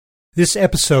This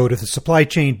episode of the Supply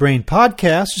Chain Brain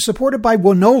podcast is supported by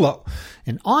Wonolo,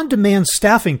 an on-demand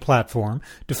staffing platform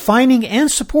defining and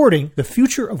supporting the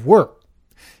future of work.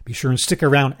 Be sure and stick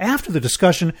around after the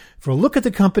discussion for a look at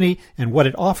the company and what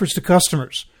it offers to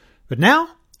customers. But now,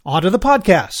 on to the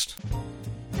podcast.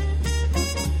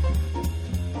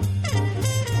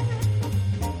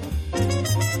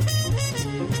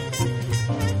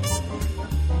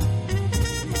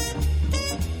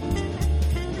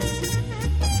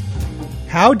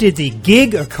 How did the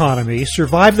gig economy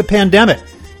survive the pandemic,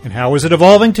 and how is it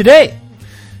evolving today?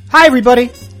 Hi,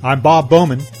 everybody. I'm Bob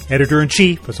Bowman,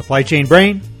 Editor-in-Chief of Supply Chain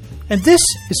Brain, and this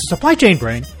is the Supply Chain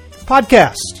Brain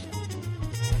podcast.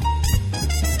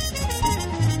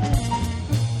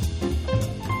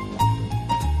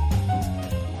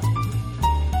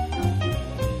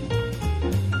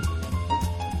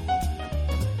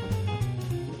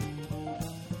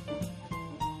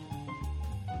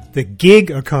 The gig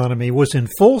economy was in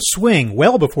full swing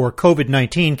well before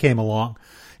COVID-19 came along.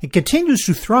 It continues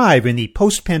to thrive in the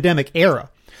post-pandemic era,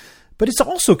 but it's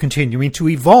also continuing to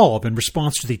evolve in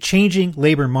response to the changing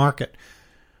labor market.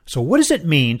 So what does it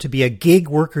mean to be a gig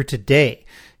worker today?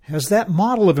 Has that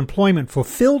model of employment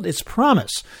fulfilled its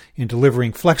promise in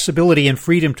delivering flexibility and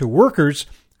freedom to workers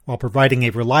while providing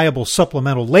a reliable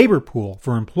supplemental labor pool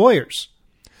for employers?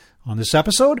 On this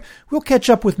episode, we'll catch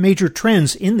up with major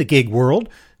trends in the gig world,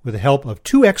 with the help of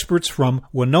two experts from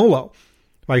Wonolo,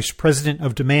 Vice President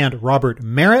of Demand Robert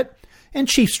Merritt and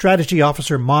Chief Strategy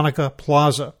Officer Monica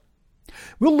Plaza.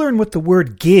 We'll learn what the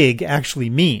word gig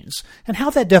actually means and how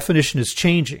that definition is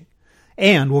changing.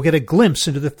 And we'll get a glimpse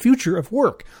into the future of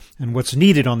work and what's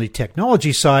needed on the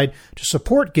technology side to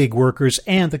support gig workers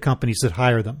and the companies that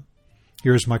hire them.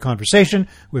 Here's my conversation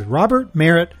with Robert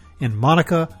Merritt and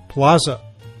Monica Plaza.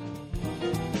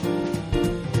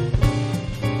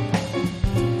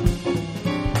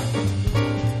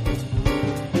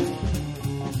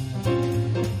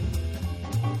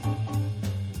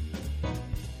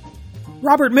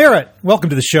 Robert Merritt,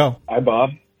 welcome to the show. Hi, Bob.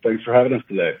 Thanks for having us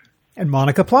today. And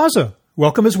Monica Plaza,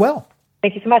 welcome as well.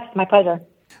 Thank you so much. It's my pleasure.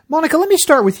 Monica, let me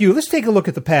start with you. Let's take a look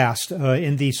at the past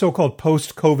in the so-called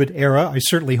post-COVID era. I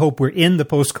certainly hope we're in the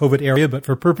post-COVID era, but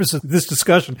for purposes of this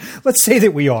discussion, let's say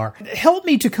that we are. Help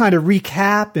me to kind of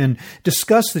recap and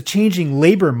discuss the changing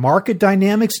labor market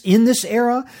dynamics in this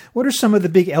era. What are some of the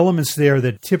big elements there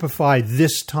that typify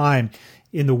this time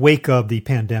in the wake of the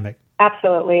pandemic?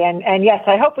 Absolutely. And yes,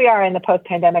 I hope we are in the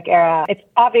post-pandemic era. It's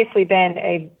obviously been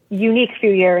a unique few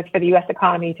years for the U.S.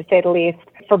 economy, to say the least,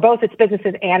 for both its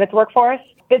businesses and its workforce.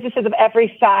 Businesses of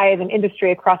every size and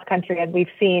industry across the country, as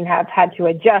we've seen, have had to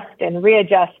adjust and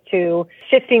readjust to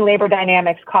shifting labor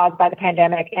dynamics caused by the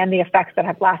pandemic and the effects that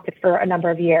have lasted for a number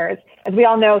of years. As we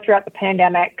all know, throughout the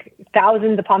pandemic,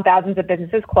 thousands upon thousands of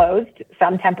businesses closed,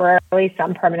 some temporarily,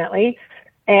 some permanently.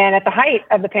 And at the height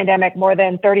of the pandemic, more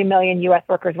than 30 million U.S.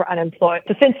 workers were unemployed.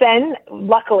 So since then,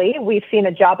 luckily, we've seen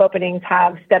that job openings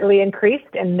have steadily increased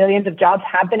and millions of jobs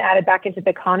have been added back into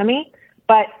the economy.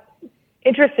 But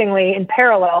interestingly, in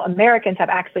parallel, Americans have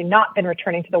actually not been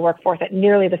returning to the workforce at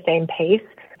nearly the same pace.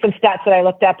 Some stats that I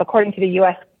looked up, according to the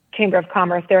U.S. Chamber of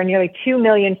Commerce, there are nearly 2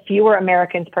 million fewer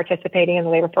Americans participating in the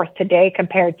labor force today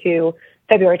compared to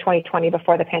February 2020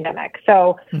 before the pandemic.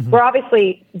 So we're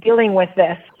obviously dealing with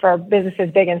this for businesses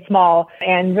big and small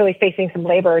and really facing some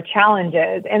labor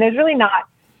challenges. And there's really not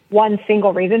one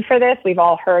single reason for this. We've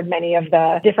all heard many of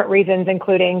the different reasons,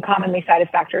 including commonly cited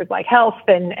factors like health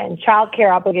and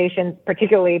childcare obligations,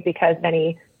 particularly because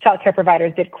many childcare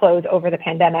providers did close over the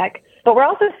pandemic. But we're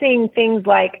also seeing things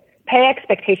like pay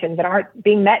expectations that aren't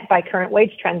being met by current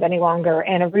wage trends any longer,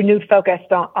 and a renewed focus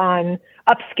on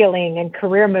upskilling and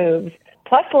career moves.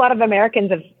 Plus, a lot of Americans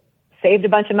have saved a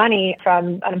bunch of money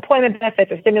from unemployment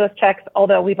benefits or stimulus checks,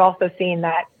 although we've also seen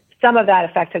that some of that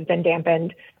effect has been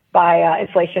dampened by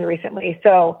inflation recently.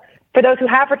 So for those who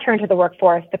have returned to the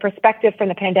workforce, the perspective from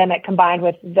the pandemic combined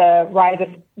with the rise of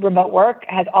remote work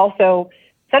has also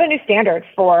set a new standard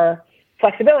for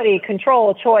flexibility,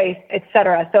 control, choice, et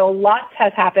cetera. So lots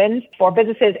has happened for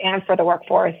businesses and for the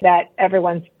workforce that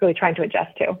everyone's really trying to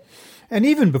adjust to. And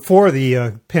even before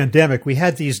the pandemic, we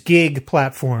had these gig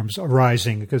platforms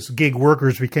arising because gig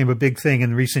workers became a big thing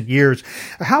in recent years.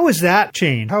 How has that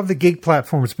changed? How have the gig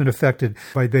platforms been affected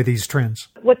by these trends?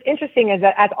 What's interesting is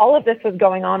that as all of this was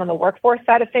going on the workforce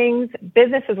side of things,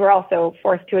 businesses were also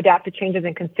forced to adapt to changes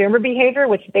in consumer behavior,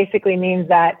 which basically means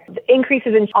that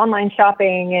increases in online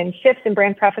shopping and shifts in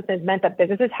brand preferences meant that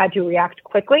businesses had to react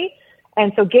quickly.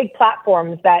 And so gig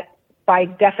platforms that by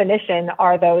definition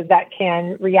are those that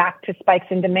can react to spikes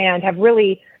in demand have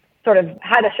really sort of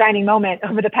had a shining moment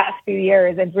over the past few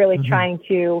years and really trying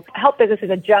to help businesses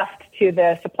adjust to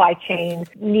the supply chain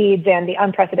needs and the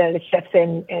unprecedented shifts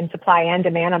in supply and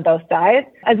demand on both sides.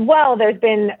 As well, there's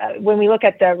been, when we look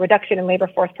at the reduction in labor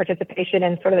force participation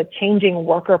and sort of the changing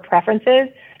worker preferences,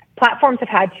 platforms have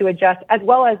had to adjust, as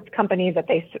well as companies that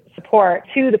they support,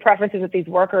 to the preferences of these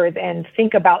workers and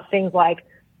think about things like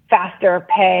faster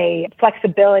pay,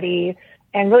 flexibility,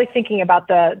 and really thinking about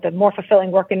the more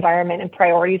fulfilling work environment and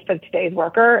priorities for today's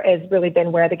worker has really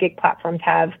been where the gig platforms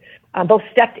have both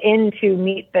stepped in to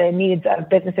meet the needs of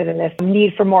businesses in this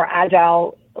need for more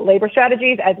agile labor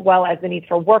strategies, as well as the needs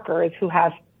for workers who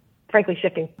have, frankly,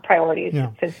 shifting priorities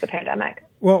since the pandemic.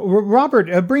 Well,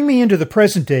 Robert, bring me into the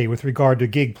present day with regard to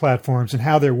gig platforms and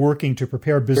how they're working to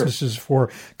prepare businesses for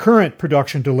current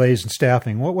production delays and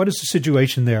staffing. What is the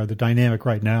situation there, the dynamic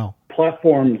right now?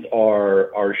 Platforms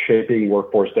are shaping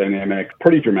workforce dynamics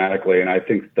pretty dramatically, and I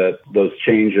think that those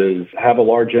changes have a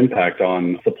large impact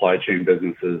on supply chain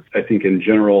businesses. I think in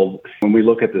general, when we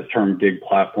look at this term gig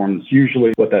platforms,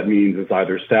 usually what that means is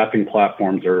either staffing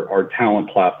platforms or talent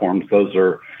platforms. Those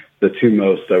are the two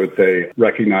most, I would say,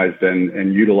 recognized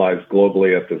and utilized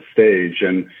globally at this stage.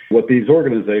 And what these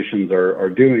organizations are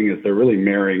doing is they're really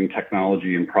marrying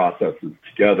technology and processes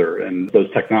together. And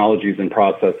those technologies and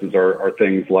processes are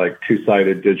things like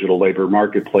two-sided digital labor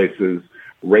marketplaces,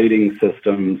 rating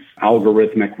systems,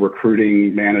 algorithmic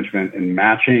recruiting, management, and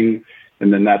matching.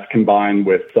 And then that's combined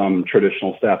with some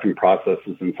traditional staffing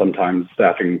processes and sometimes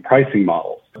staffing pricing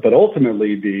models. But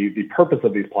ultimately, the purpose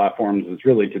of these platforms is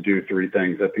really to do three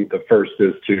things. I think the first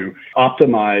is to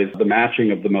optimize the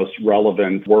matching of the most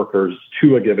relevant workers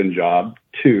to a given job.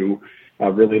 Two,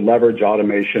 really leverage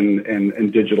automation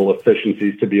and digital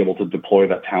efficiencies to be able to deploy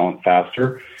that talent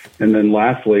faster. And then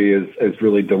lastly is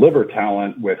really deliver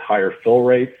talent with higher fill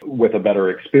rates, with a better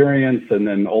experience, and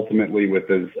then ultimately with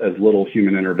as little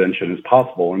human intervention as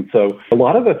possible. And so a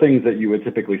lot of the things that you would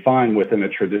typically find within a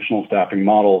traditional staffing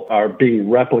model are being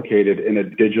replicated in a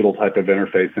digital type of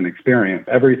interface and experience.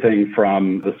 Everything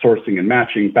from the sourcing and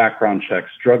matching, background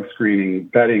checks, drug screening,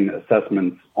 vetting,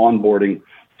 assessments, onboarding,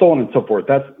 so on and so forth.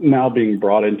 That's now being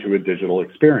brought into a digital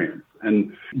experience.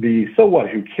 And the so what,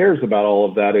 who cares about all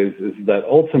of that is that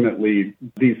ultimately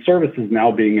these services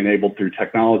now being enabled through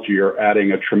technology are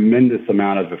adding a tremendous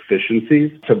amount of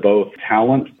efficiencies to both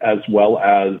talent as well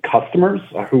as customers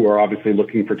who are obviously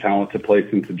looking for talent to place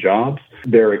into jobs.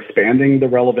 They're expanding the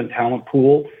relevant talent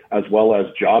pool as well as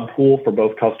job pool for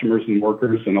both customers and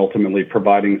workers, and ultimately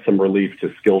providing some relief to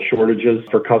skill shortages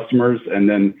for customers. And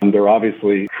then they're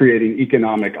obviously creating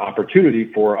economic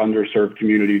opportunity for underserved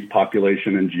communities,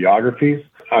 population, and geographies.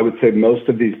 I would say most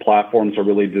of these platforms are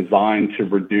really designed to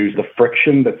reduce the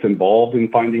friction that's involved in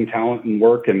finding talent and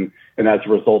work, and as a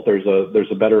result, there's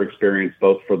a better experience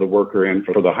both for the worker and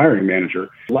for the hiring manager.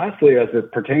 Lastly, as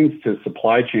it pertains to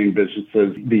supply chain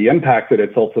businesses, the impact that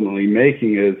it's ultimately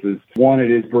making is one,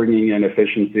 it is bringing in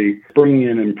efficiency, bringing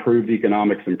in improved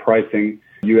economics and pricing.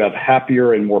 You have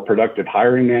happier and more productive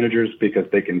hiring managers because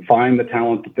they can find the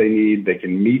talent that they need. They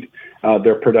can meet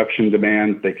their production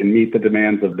demands. They can meet the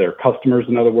demands of their customers,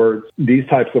 in other words. These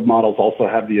types of models also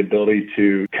have the ability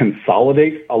to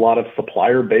consolidate a lot of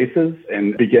supplier bases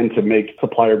and begin to make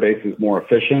supplier bases more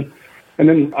efficient. And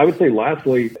then I would say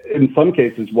lastly, in some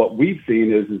cases, what we've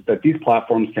seen is that these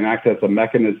platforms can act as a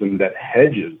mechanism that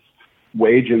hedges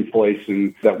wage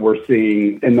inflation that we're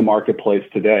seeing in the marketplace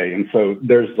today. And so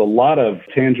there's a lot of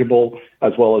tangible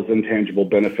as well as intangible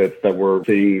benefits that we're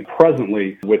seeing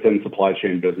presently within supply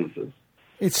chain businesses.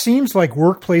 It seems like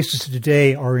workplaces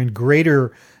today are in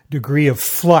greater degree of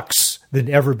flux than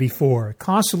ever before,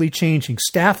 constantly changing,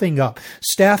 staffing up,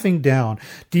 staffing down,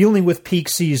 dealing with peak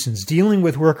seasons, dealing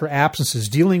with worker absences,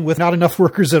 dealing with not enough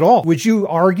workers at all. Would you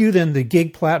argue then the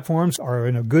gig platforms are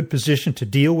in a good position to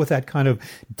deal with that kind of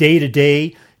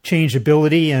day-to-day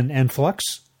changeability and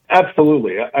flux?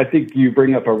 Absolutely. I think you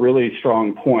bring up a really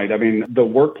strong point. I mean, the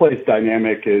workplace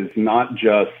dynamic is not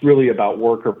just really about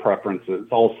worker preferences.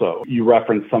 Also, you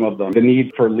referenced some of them, the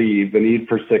need for leave, the need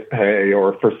for sick pay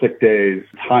or for sick days,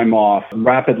 time off,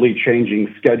 rapidly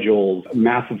changing schedules,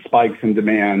 massive spikes in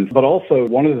demand. But also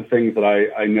one of the things that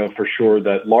I know for sure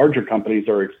that larger companies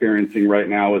are experiencing right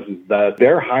now is that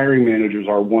their hiring managers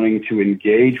are wanting to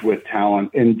engage with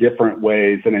talent in different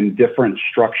ways and in different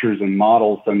structures and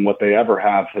models than what they ever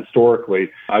have historically.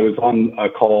 I was on a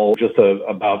call just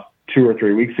about 2 or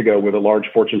 3 weeks ago with a large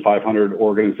Fortune 500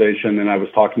 organization, and I was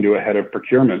talking to a head of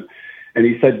procurement. And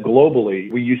he said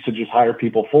globally, we used to just hire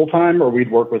people full-time, or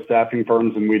we'd work with staffing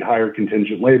firms and we'd hire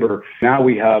contingent labor. Now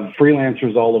we have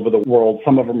freelancers all over the world.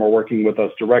 Some of them are working with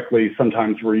us directly.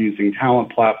 Sometimes we're using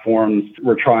talent platforms.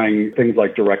 We're trying things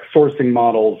like direct sourcing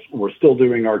models. We're still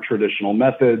doing our traditional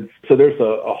methods. So there's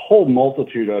a whole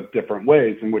multitude of different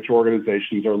ways in which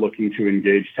organizations are looking to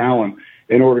engage talent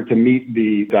in order to meet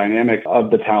the dynamic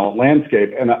of the talent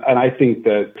landscape. And I think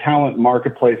that talent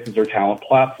marketplaces or talent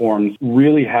platforms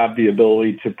really have the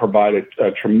ability to provide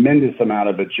a tremendous amount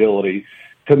of agility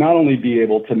to not only be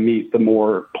able to meet the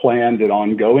more planned and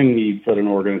ongoing needs that an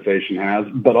organization has,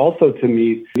 but also to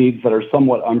meet needs that are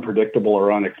somewhat unpredictable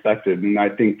or unexpected. And I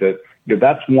think that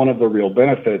that's one of the real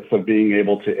benefits of being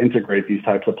able to integrate these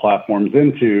types of platforms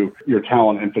into your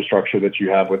talent infrastructure that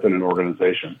you have within an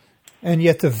organization. And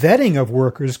yet the vetting of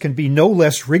workers can be no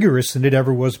less rigorous than it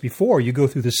ever was before. You go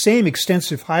through the same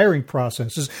extensive hiring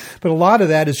processes, but a lot of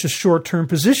that is just short-term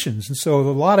positions. And so a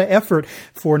lot of effort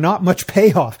for not much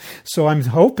payoff. So I'm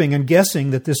hoping and guessing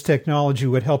that this technology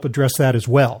would help address that as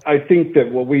well. I think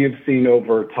that what we have seen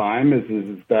over time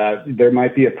is that there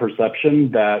might be a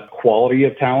perception that quality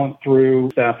of talent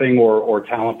through staffing or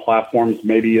talent platforms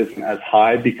maybe isn't as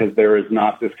high because there is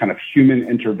not this kind of human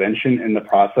intervention in the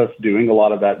process doing a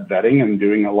lot of that vetting and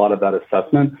doing a lot of that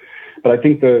assessment. But I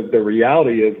think the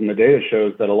reality is, and the data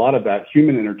shows, that a lot of that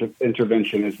human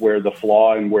intervention is where the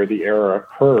flaw and where the error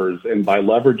occurs. And by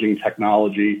leveraging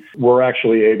technology, we're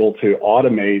actually able to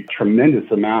automate a tremendous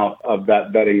amount of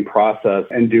that vetting process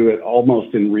and do it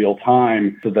almost in real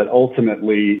time so that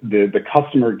ultimately the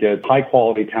customer gets high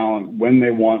quality talent when they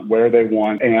want, where they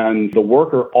want. And the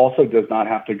worker also does not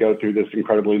have to go through this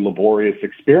incredibly laborious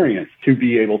experience to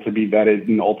be able to be vetted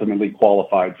and ultimately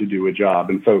qualified to do a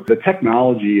job. And so the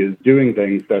technology is doing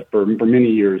things that for many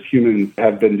years humans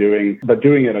have been doing, but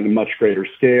doing it at a much greater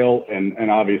scale and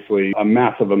obviously a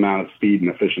massive amount of speed and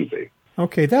efficiency.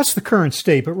 Okay, that's the current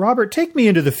state. But Robert, take me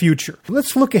into the future.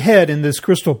 Let's look ahead in this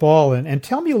crystal ball and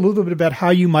tell me a little bit about how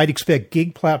you might expect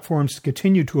gig platforms to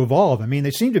continue to evolve. I mean,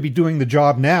 they seem to be doing the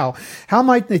job now. How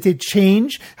might they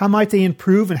change? How might they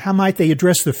improve? And how might they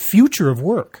address the future of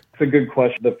work? It's a good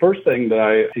question. The first thing that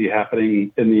I see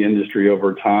happening in the industry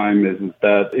over time is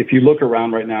that if you look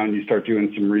around right now and you start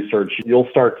doing some research, you'll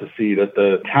start to see that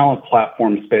the talent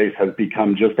platform space has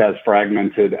become just as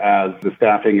fragmented as the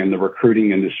staffing and the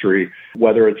recruiting industry,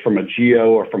 whether it's from a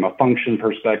geo or from a function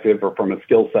perspective or from a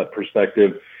skill set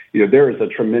perspective. There is a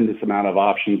tremendous amount of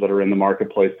options that are in the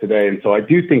marketplace today. And so I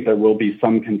do think there will be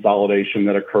some consolidation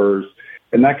that occurs.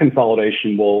 And that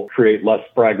consolidation will create less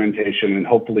fragmentation and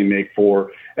hopefully make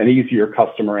for an easier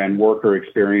customer and worker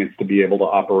experience to be able to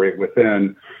operate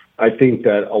within. I think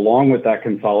that along with that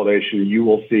consolidation, you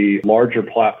will see larger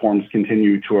platforms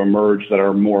continue to emerge that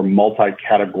are more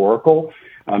multi-categorical.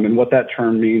 And what that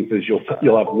term means is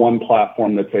you'll have one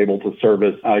platform that's able to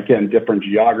service, again, different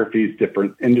geographies,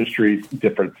 different industries,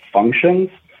 different functions,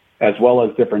 as well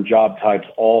as different job types,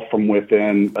 all from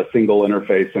within a single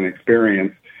interface and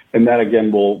experience. And that,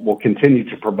 again, will continue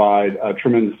to provide a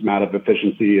tremendous amount of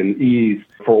efficiency and ease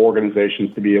for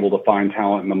organizations to be able to find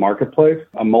talent in the marketplace,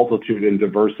 a multitude and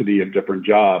diversity of different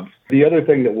jobs. The other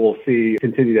thing that we'll see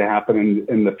continue to happen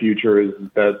in the future is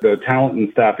that the talent and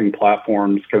staffing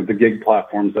platforms, kind of the gig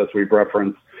platforms as we've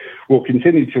referenced, will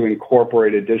continue to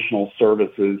incorporate additional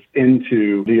services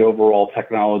into the overall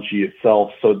technology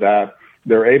itself so that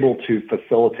they're able to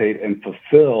facilitate and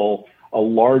fulfill a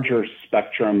larger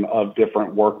spectrum of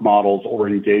different work models or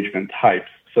engagement types.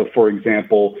 So, for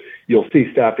example, you'll see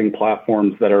staffing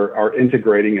platforms that are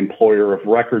integrating employer of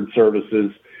record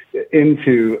services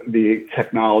into the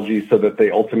technology so that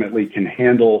they ultimately can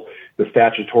handle the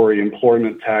statutory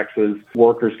employment taxes,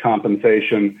 workers'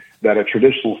 compensation that a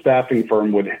traditional staffing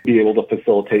firm would be able to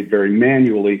facilitate very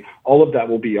manually. All of that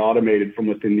will be automated from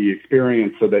within the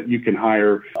experience so that you can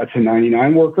hire a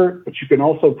 1099 worker, but you can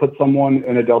also put someone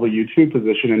in a W-2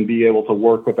 position and be able to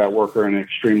work with that worker in an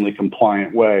extremely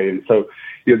compliant way. And so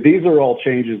these are all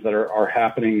changes that are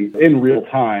happening in real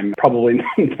time, probably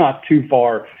not too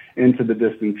far into the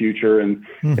distant future. And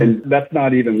that's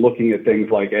not even looking at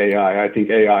things like AI. I think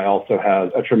AI also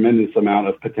has a tremendous amount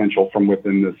of potential from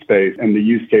within this space. And the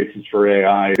use cases for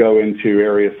AI go into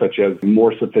areas such as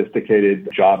more sophisticated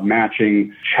job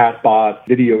matching, chatbots,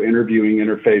 video interviewing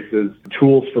interfaces,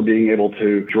 tools for being able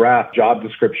to draft job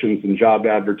descriptions and job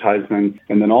advertisements,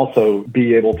 and then also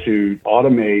be able to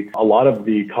automate a lot of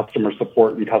the customer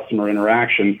support and customer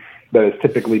interaction that has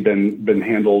typically been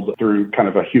handled through kind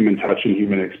of a human touch and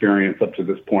human experience up to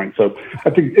this point. So I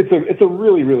think it's a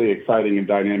really, really exciting and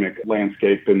dynamic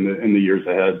landscape in the years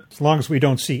ahead. As long as we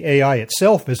don't see AI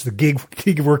itself as the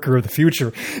gig worker of the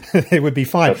future, it would be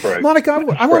fine. That's right. Monica,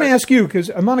 I want to ask you,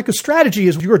 because Monica, strategy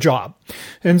is your job.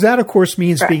 And that, of course,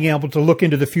 means being able to look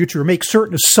into the future, make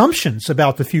certain assumptions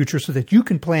about the future so that you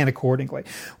can plan accordingly.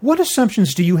 What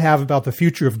assumptions do you have about the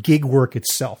future of gig work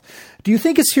itself? Do you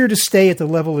think it's here to stay at the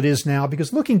level it is now?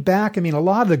 Because looking back, I mean, a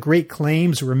lot of the great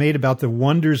claims that were made about the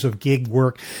wonders of gig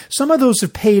work, some of those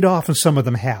have paid off and some of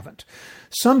them haven't.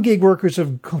 Some gig workers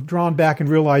have drawn back and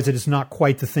realized that it's not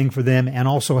quite the thing for them, and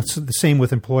also it's the same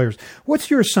with employers.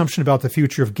 What's your assumption about the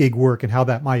future of gig work and how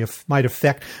that might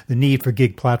affect the need for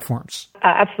gig platforms?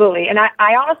 Absolutely. And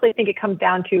I honestly think it comes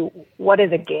down to what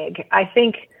is a gig. I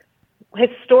think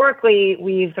historically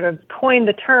we've sort of coined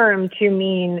the term to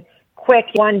mean quick,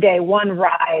 one day, one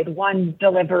ride, one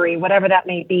delivery, whatever that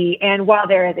may be. And while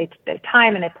there is a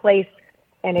time and a place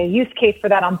and a use case for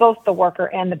that on both the worker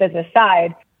and the business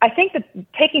side, I think that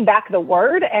taking back the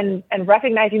word and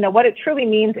recognizing that what it truly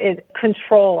means is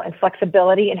control and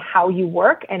flexibility in how you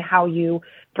work and how you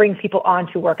bring people on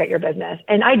to work at your business.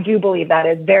 And I do believe that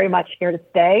is very much here to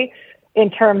stay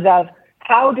in terms of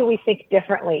how do we think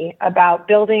differently about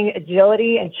building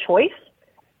agility and choice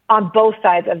on both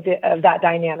sides of that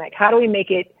dynamic. How do we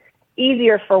make it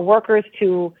easier for workers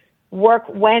to work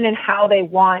when and how they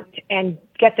want and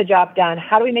get the job done?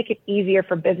 How do we make it easier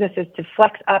for businesses to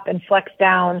flex up and flex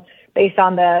down based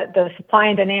on the supply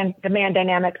and demand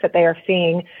dynamics that they are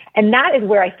seeing? And that is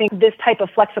where I think this type of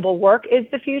flexible work is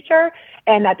the future,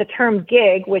 and that the term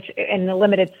gig, which in the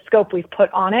limited scope we've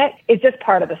put on it, is just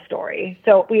part of the story.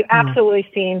 So we've absolutely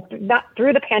seen, not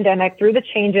through the pandemic, through the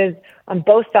changes on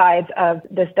both sides of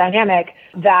this dynamic,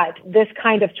 that this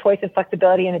kind of choice and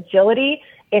flexibility and agility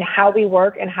in how we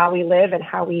work and how we live and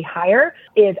how we hire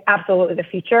is absolutely the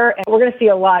future. And we're going to see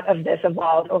a lot of this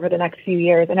evolve over the next few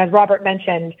years. And as Robert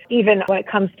mentioned, even when it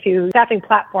comes to staffing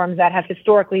platforms that have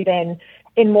historically been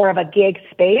in more of a gig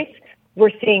space,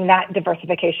 we're seeing that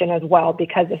diversification as well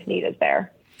because this need is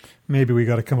there. Maybe we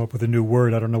got to come up with a new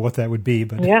word. I don't know what that would be,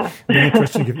 but yeah, it'd be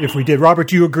interesting if we did. Robert,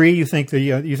 do you agree? You think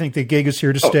the gig is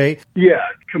here to stay? Yeah,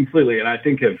 completely. And I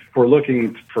think if we're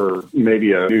looking for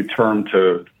maybe a new term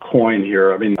to coin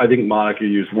here, I think Monica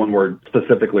used one word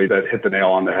specifically that hit the nail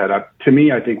on the head. To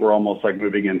me, I think we're almost like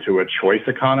moving into a choice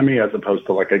economy as opposed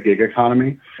to like a gig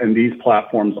economy. And these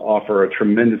platforms offer a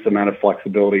tremendous amount of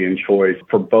flexibility and choice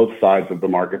for both sides of the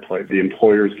marketplace. The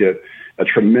employers get a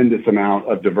tremendous amount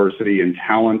of diversity in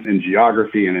talent, in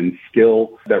geography, and in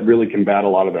skill that really combat a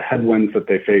lot of the headwinds that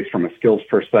they face from a skills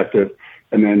perspective.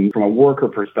 And then from a worker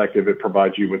perspective, it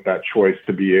provides you with that choice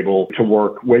to be able to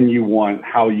work when you want,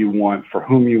 how you want, for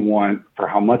whom you want, for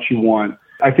how much you want.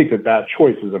 I think that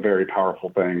choice is a very powerful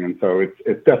thing. And so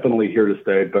it's definitely here to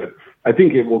stay, but I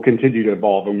think it will continue to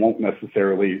evolve and won't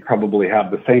necessarily probably have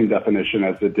the same definition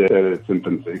as it did at its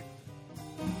infancy.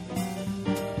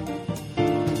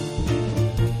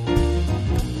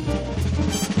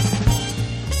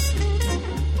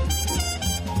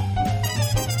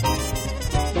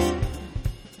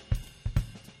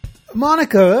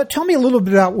 Monica, tell me a little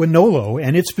bit about Wonolo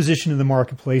and its position in the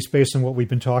marketplace based on what we've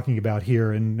been talking about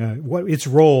here and what its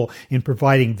role in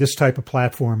providing this type of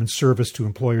platform and service to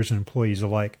employers and employees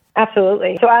alike.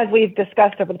 Absolutely. So as we've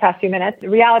discussed over the past few minutes, the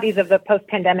realities of the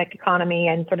post-pandemic economy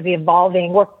and sort of the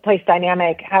evolving workplace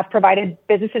dynamic have provided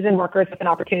businesses and workers with an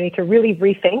opportunity to really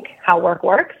rethink how work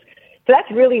works. So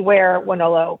that's really where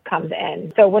Wonolo comes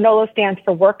in. So Wonolo stands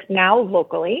for Work Now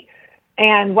Locally.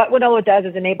 And what Wonolo does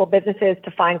is enable businesses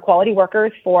to find quality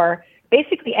workers for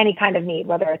basically any kind of need,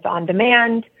 whether it's on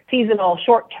demand, seasonal,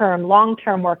 short-term,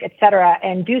 long-term work, et cetera,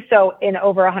 and do so in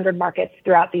over 100 markets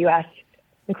throughout the U.S.,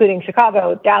 including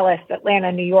Chicago, Dallas,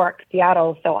 Atlanta, New York,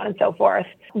 Seattle, so on and so forth.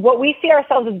 What we see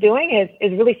ourselves as doing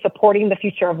is really supporting the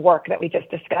future of work that we just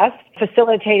discussed,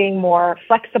 facilitating more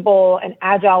flexible and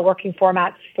agile working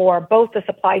formats for both the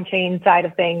supply chain side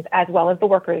of things as well as the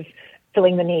workers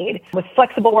filling the need. With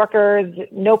flexible workers,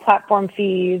 no platform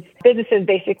fees, businesses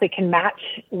basically can match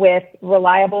with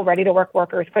reliable, ready-to-work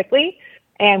workers quickly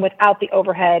and without the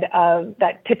overhead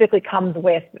that typically comes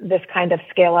with this kind of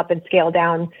scale-up and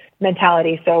scale-down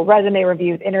mentality. So resume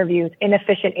reviews, interviews,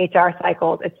 inefficient HR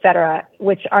cycles, et cetera,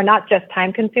 which are not just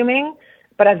time-consuming,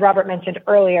 but as Robert mentioned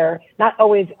earlier, not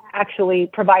always actually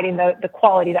providing the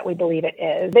quality that we believe it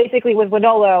is. Basically, with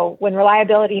Wonolo, when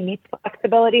reliability meets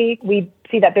flexibility, we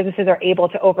see that businesses are able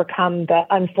to overcome the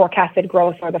unforecasted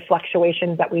growth or the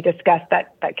fluctuations that we discussed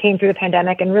that came through the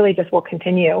pandemic and really just will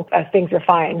continue as things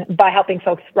refine by helping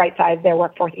folks right-size their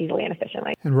workforce easily and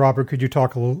efficiently. And Robert, could you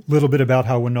talk a little bit about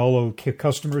how Wonolo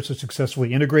customers have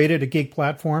successfully integrated a gig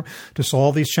platform to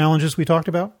solve these challenges we talked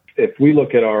about? If we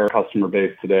look at our customer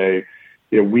base today,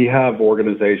 we have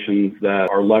organizations that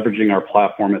are leveraging our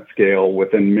platform at scale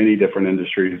within many different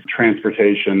industries: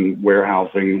 transportation,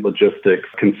 warehousing, logistics,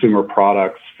 consumer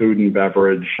products, food and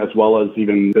beverage, as well as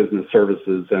even business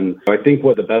services. And I think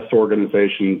what the best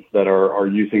organizations that are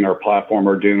using our platform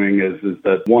are doing is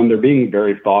that, one, they're being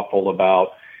very thoughtful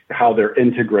about how they're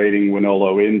integrating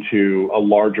Wonolo into a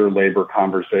larger labor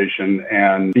conversation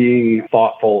and being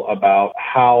thoughtful about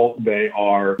how they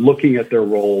are looking at their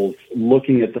roles,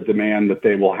 looking at the demand that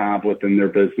they will have within their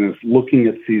business, looking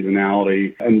at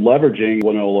seasonality, and leveraging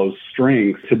Wonolo's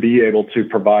strengths to be able to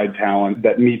provide talent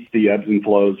that meets the ebbs and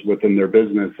flows within their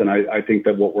business. And I think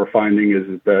that what we're finding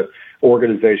is that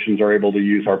organizations are able to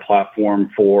use our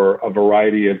platform for a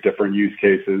variety of different use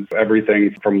cases,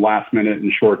 everything from last minute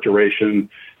and short duration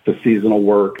to seasonal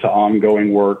work to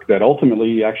ongoing work that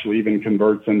ultimately actually even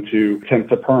converts into temp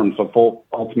to perm, so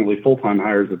ultimately full-time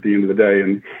hires at the end of the day.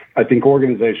 And I think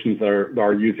organizations that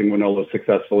are using Wonolo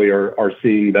successfully are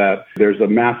seeing that there's a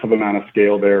massive amount of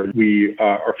scale there. We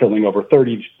are filling over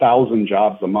 30,000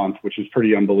 jobs a month, which is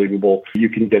pretty unbelievable. You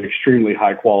can get extremely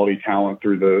high-quality talent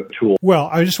through the tool. Well,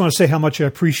 I just want to say how much I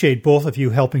appreciate both of you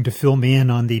helping to fill me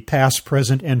in on the past,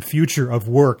 present, and future of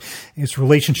work, its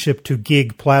relationship to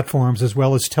gig platforms, as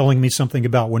well as telling me something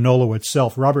about Wonolo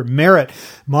itself. Robert Merritt,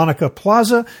 Monica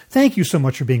Plaza, thank you so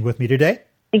much for being with me today.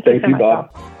 Thank you so much,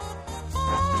 Bob.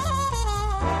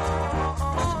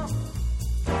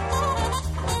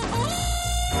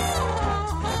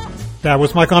 That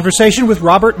was my conversation with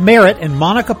Robert Merritt and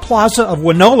Monica Plaza of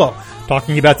Wonolo,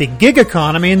 talking about the gig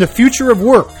economy and the future of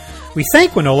work. We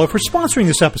thank Wonolo for sponsoring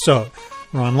this episode.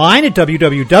 We're online at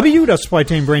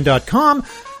www.supplychainbrain.com,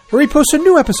 where we post a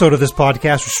new episode of this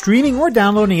podcast for streaming or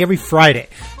downloading every Friday.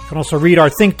 You can also read our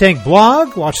Think Tank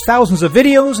blog, watch thousands of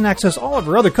videos, and access all of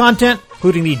our other content,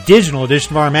 including the digital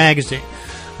edition of our magazine.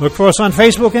 Look for us on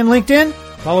Facebook and LinkedIn.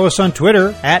 Follow us on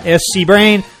Twitter at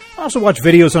SCBrain. Also watch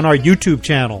videos on our YouTube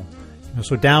channel. You can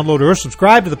also download or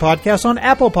subscribe to the podcast on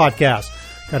Apple Podcasts.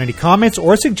 Got any comments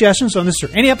or suggestions on this or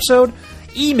any episode?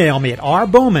 Email me at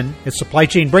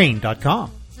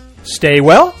rbowman@supplychainbrain.com. Stay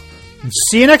well, and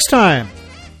see you next time.